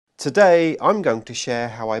Today I'm going to share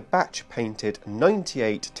how I batch painted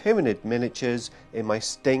 98 Tyranid miniatures in my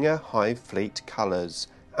Stinger Hive Fleet colours,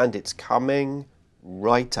 and it's coming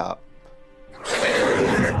right up.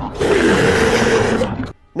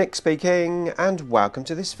 Nick speaking, and welcome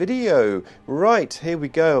to this video. Right, here we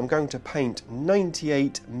go. I'm going to paint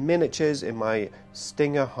 98 miniatures in my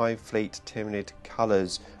Stinger Hive Fleet Tyranid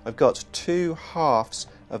colours. I've got two halves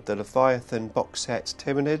of the Leviathan Box Set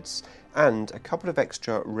Tyranids and a couple of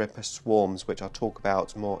extra Ripper Swarms, which I'll talk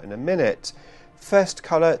about more in a minute. First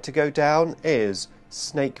colour to go down is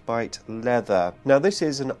Snakebite Leather. Now this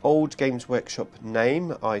is an old Games Workshop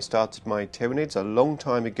name. I started my Tyranids a long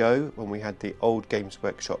time ago when we had the old Games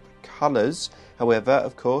Workshop colours. However,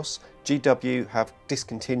 of course, GW have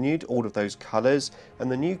discontinued all of those colours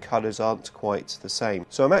and the new colours aren't quite the same.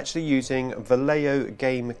 So I'm actually using Vallejo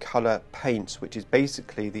Game Colour paints, which is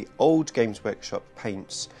basically the old Games Workshop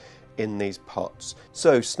paints in these pots.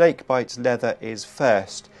 So Snakebite Leather is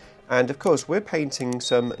first. And of course we're painting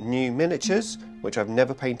some new miniatures which I've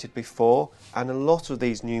never painted before, and a lot of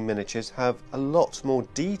these new miniatures have a lot more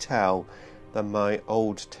detail than my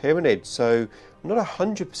old Tyranid, so I'm not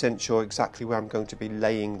 100% sure exactly where I'm going to be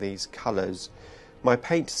laying these colours. My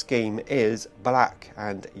paint scheme is black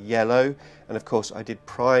and yellow, and of course I did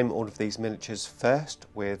prime all of these miniatures first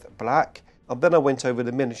with black, and then I went over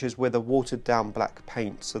the miniatures with a watered down black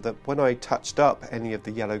paint so that when I touched up any of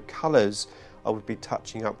the yellow colours I would be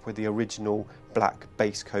touching up with the original black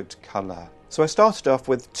base coat colour. So I started off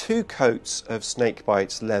with 2 coats of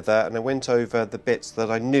Snakebite Leather, and I went over the bits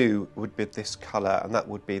that I knew would be this colour, and that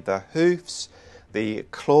would be the hoofs, the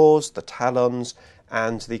claws, the talons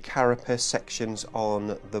and the carapace sections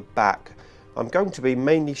on the back. I'm going to be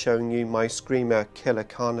mainly showing you my Screamer Killer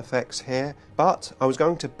Carnifex here, but I was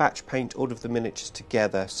going to batch paint all of the miniatures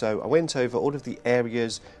together, so I went over all of the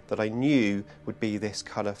areas that I knew would be this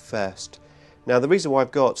colour first. Now the reason why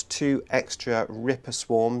I've got 2 extra Ripper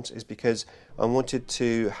Swarms is because I wanted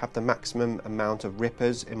to have the maximum amount of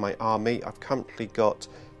Rippers in my army. I've currently got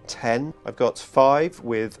 10. I've got 5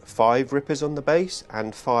 with 5 Rippers on the base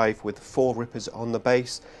and 5 with 4 Rippers on the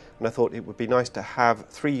base, and I thought it would be nice to have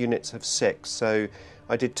 3 units of 6. So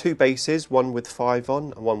I did 2 bases, one with 5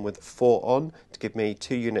 on and one with 4 on, to give me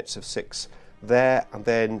 2 units of 6 there. And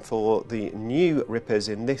then for the new Rippers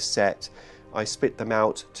in this set, I split them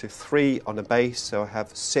out to 3 on a base, so I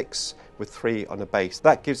have 6 with 3 on a base.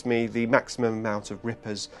 That gives me the maximum amount of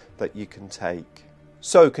Rippers that you can take.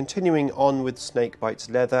 So continuing on with Snakebite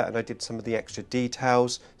Leather, and I did some of the extra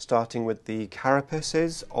details, starting with the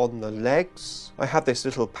carapaces on the legs. I have this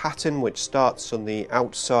little pattern which starts on the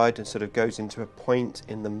outside and sort of goes into a point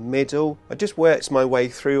in the middle. I just worked my way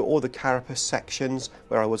through all the carapace sections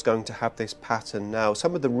where I was going to have this pattern. Now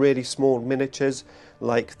some of the really small miniatures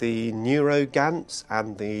like the Neurogants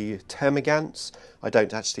and the Termagants, I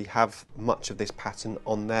don't actually have much of this pattern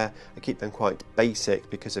on there. I keep them quite basic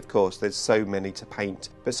because of course there's so many to paint.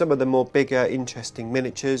 But some of the more bigger interesting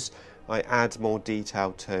miniatures I add more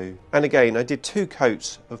detail to. And again I did 2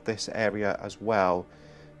 coats of this area as well.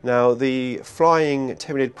 Now the flying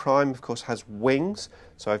Tyranid Prime of course has wings,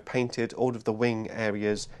 so I've painted all of the wing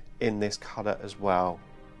areas in this colour as well.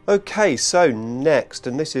 Okay, so next,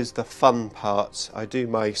 and this is the fun part, I do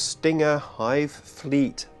my Stinger Hive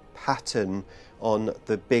Fleet pattern on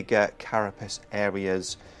the bigger carapace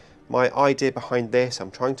areas. My idea behind this, I'm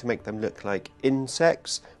trying to make them look like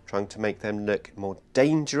insects, I'm trying to make them look more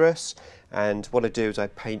dangerous, and what I do is I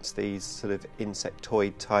paint these sort of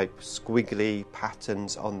insectoid type squiggly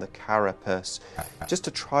patterns on the carapace just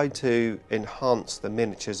to try to enhance the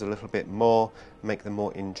miniatures a little bit more, make them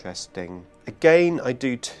more interesting. Again, I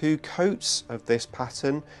do 2 coats of this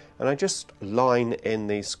pattern and I just line in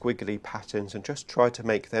these squiggly patterns and just try to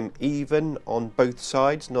make them even on both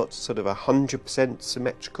sides, not sort of 100%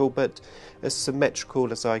 symmetrical, but as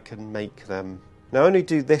symmetrical as I can make them. Now I only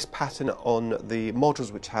do this pattern on the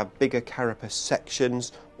models which have bigger carapace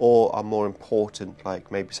sections or are more important,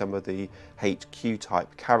 like maybe some of the HQ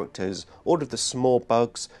type characters. All of the small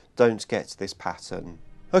bugs don't get this pattern.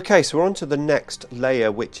 Okay, so we're on to the next layer,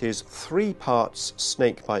 which is 3 parts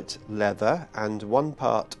Snakebite Leather and 1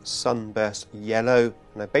 part Sunburst Yellow.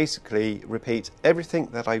 And I basically repeat everything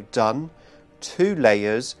that I've done, 2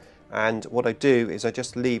 layers, and what I do is I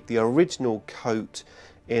just leave the original coat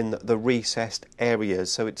in the recessed areas.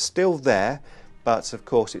 So it's still there, but of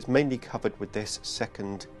course it's mainly covered with this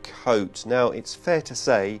second coat. Now it's fair to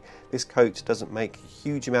say this coat doesn't make a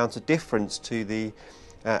huge amount of difference to the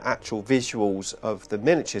actual visuals of the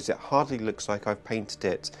miniatures. It hardly looks like I've painted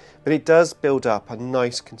it, but it does build up a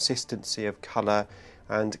nice consistency of colour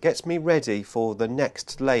and gets me ready for the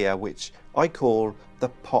next layer, which I call the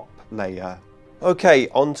pop layer. Okay,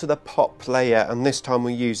 onto the pop layer, and this time we're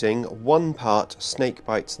using 1 part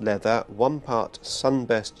Snakebites leather, 1 part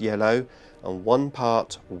Sunburst yellow, and 1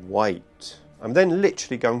 part white. I'm then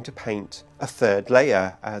literally going to paint a 3rd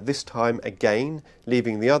layer, this time again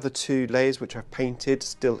leaving the other 2 layers which I've painted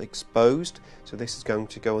still exposed. So this is going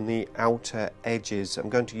to go on the outer edges. I'm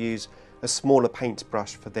going to use a smaller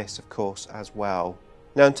paintbrush for this, of course, as well.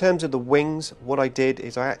 Now in terms of the wings, what I did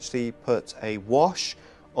is I actually put a wash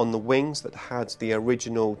on the wings that had the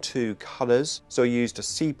original 2 colours. So I used a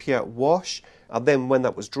sepia wash, and then when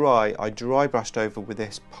that was dry, I dry brushed over with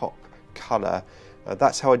this pop colour.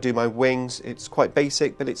 That's how I do my wings. It's quite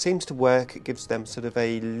basic, but it seems to work. It gives them sort of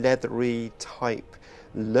a leathery type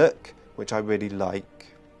look, which I really like.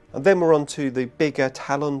 And then we're on to the bigger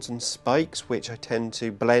talons and spikes, which I tend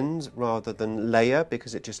to blend rather than layer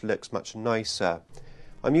because it just looks much nicer.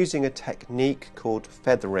 I'm using a technique called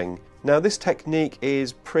feathering. Now this technique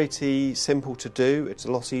is pretty simple to do. It's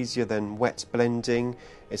a lot easier than wet blending.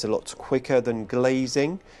 It's a lot quicker than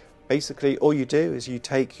glazing. Basically all you do is you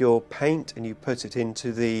take your paint and you put it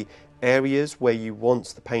into the areas where you want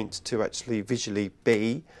the paint to actually visually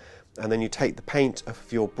be, and then you take the paint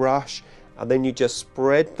off your brush and then you just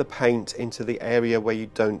spread the paint into the area where you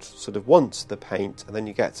don't sort of want the paint, and then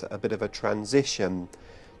you get a bit of a transition.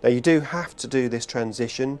 Now you do have to do this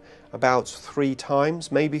transition about 3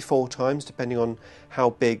 times, maybe 4 times, depending on how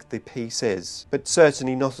big the piece is. But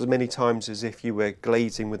certainly not as many times as if you were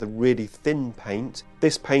glazing with a really thin paint.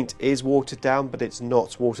 This paint is watered down, but it's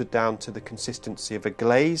not watered down to the consistency of a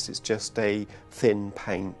glaze. It's just a thin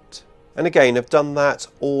paint. And again, I've done that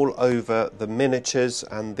all over the miniatures,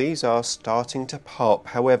 and these are starting to pop.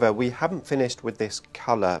 However, we haven't finished with this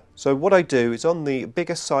colour. So what I do is on the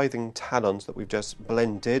bigger scything talons that we've just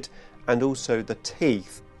blended, and also the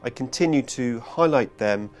teeth, I continue to highlight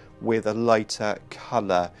them with a lighter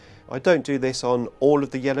colour. I don't do this on all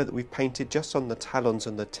of the yellow that we've painted, just on the talons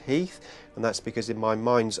and the teeth, and that's because in my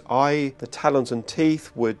mind's eye the talons and teeth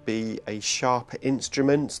would be a sharper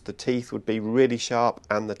instrument. The teeth would be really sharp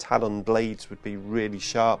and the talon blades would be really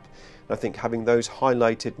sharp. And I think having those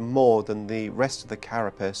highlighted more than the rest of the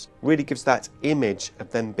carapace really gives that image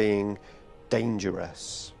of them being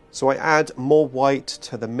dangerous. So I add more white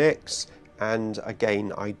to the mix, and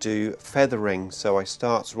again I do feathering. So I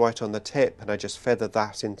start right on the tip and I just feather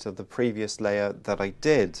that into the previous layer that I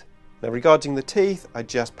did. Now regarding the teeth, I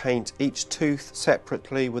just paint each tooth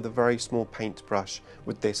separately with a very small paintbrush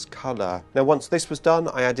with this colour. Now once this was done,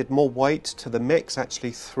 I added more white to the mix,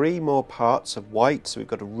 actually 3 more parts of white, so we've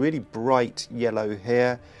got a really bright yellow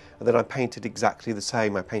here, and then I painted exactly the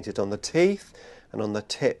same. I painted on the teeth and on the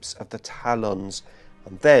tips of the talons,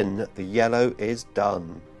 and then the yellow is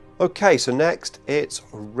done. Okay, so next it's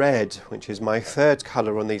red, which is my 3rd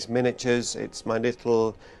colour on these miniatures. It's my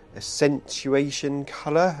little accentuation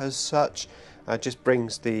colour as such. Just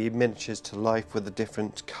brings the miniatures to life with a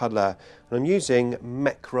different colour. And I'm using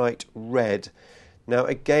Mechrite red. Now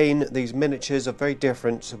again, these miniatures are very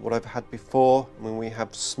different to what I've had before when we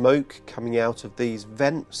have smoke coming out of these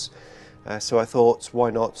vents. So I thought,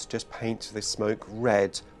 why not just paint this smoke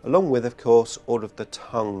red, along with, of course, all of the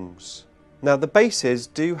tongues. Now the bases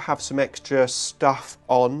do have some extra stuff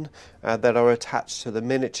on that are attached to the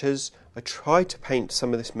miniatures. I tried to paint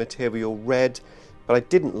some of this material red, but I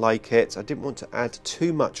didn't like it. I didn't want to add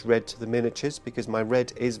too much red to the miniatures because my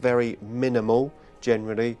red is very minimal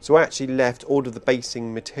generally. So I actually left all of the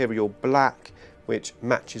basing material black, which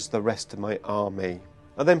matches the rest of my army.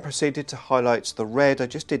 I then proceeded to highlight the red. I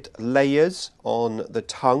just did layers on the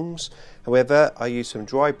tongues. However, I used some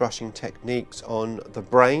dry brushing techniques on the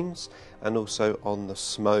brains and also on the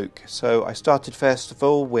smoke. So I started first of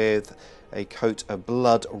all with a coat of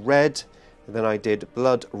blood red, and then I did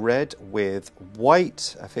blood red with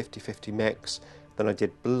white, a 50-50 mix. Then I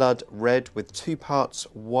did blood red with 2 parts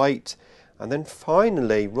white, and then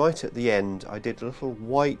finally right at the end I did a little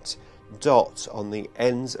white dot on the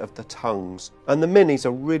ends of the tongues, and the minis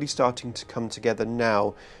are really starting to come together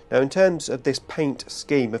now. Now in terms of this paint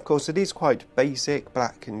scheme, of course it is quite basic,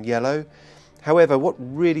 black and yellow. However, what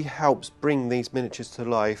really helps bring these miniatures to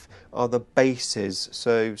life are the bases,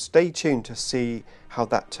 so stay tuned to see how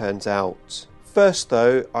that turns out. First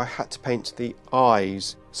though, I had to paint the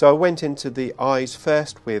eyes. So I went into the eyes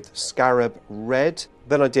first with scarab red,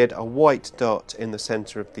 then I did a white dot in the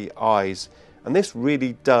centre of the eyes. And this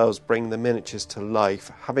really does bring the miniatures to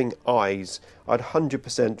life. Having eyes, I'd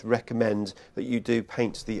 100% recommend that you do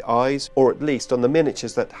paint the eyes, or at least on the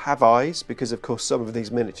miniatures that have eyes, because of course some of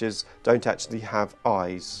these miniatures don't actually have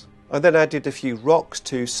eyes. I then added a few rocks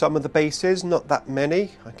to some of the bases, not that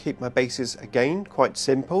many. I keep my bases again quite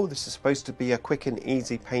simple. This is supposed to be a quick and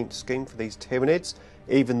easy paint scheme for these Tyranids.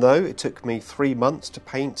 Even though it took me 3 months to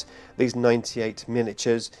paint these 98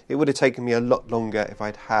 miniatures, it would have taken me a lot longer if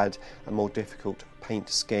I'd had a more difficult paint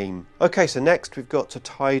scheme. Okay, so next we've got to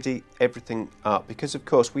tidy everything up, because of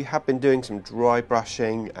course we have been doing some dry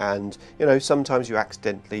brushing, and you know, sometimes you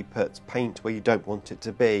accidentally put paint where you don't want it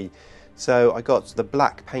to be. So I got the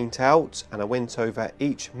black paint out and I went over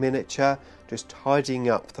each miniature, just tidying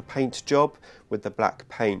up the paint job with the black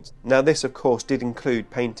paint. Now this of course did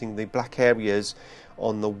include painting the black areas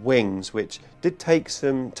on the wings, which did take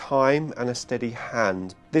some time and a steady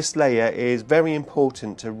hand. This layer is very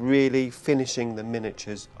important to really finishing the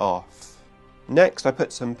miniatures off. Next I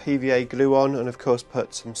put some PVA glue on and of course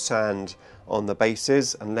put some sand on the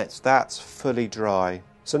bases and let that fully dry.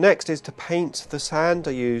 So next is to paint the sand.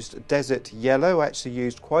 I used desert yellow. I actually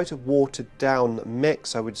used quite a watered down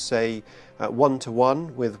mix, I would say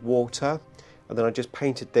 1:1 with water. And then I just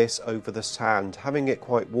painted this over the sand. Having it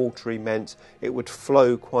quite watery meant it would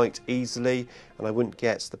flow quite easily and I wouldn't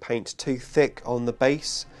get the paint too thick on the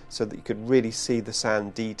base, so that you could really see the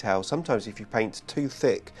sand detail. Sometimes if you paint too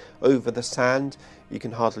thick over the sand, you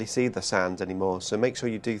can hardly see the sand anymore, so make sure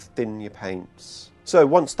you do thin your paints. So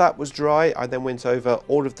once that was dry, I then went over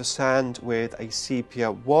all of the sand with a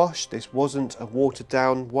sepia wash. This wasn't a watered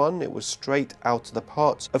down one, it was straight out of the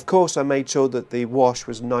pot. Of course I made sure that the wash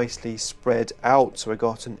was nicely spread out so I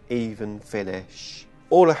got an even finish.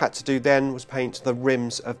 All I had to do then was paint the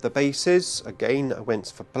rims of the bases. Again, I went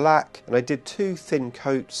for black and I did 2 thin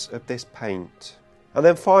coats of this paint. And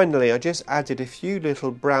then finally I just added a few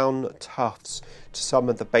little brown tufts to some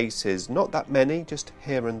of the bases. Not that many, just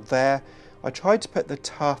here and there. I tried to put the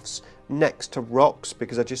tufts next to rocks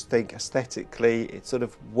because I just think aesthetically it sort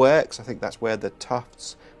of works. I think that's where the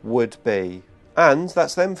tufts would be. And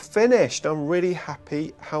that's them finished. I'm really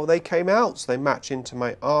happy how they came out. So they match into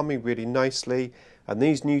my army really nicely. And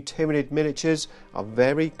these new Tyranid miniatures are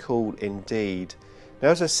very cool indeed. Now,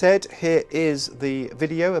 as I said, here is the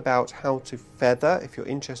video about how to feather, if you're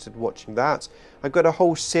interested in watching that. I've got a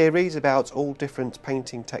whole series about all different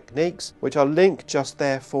painting techniques, which I'll link just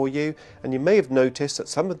there for you. And you may have noticed that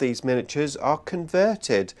some of these miniatures are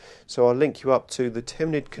converted. So I'll link you up to the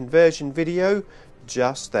Tyranid conversion video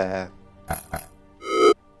just there.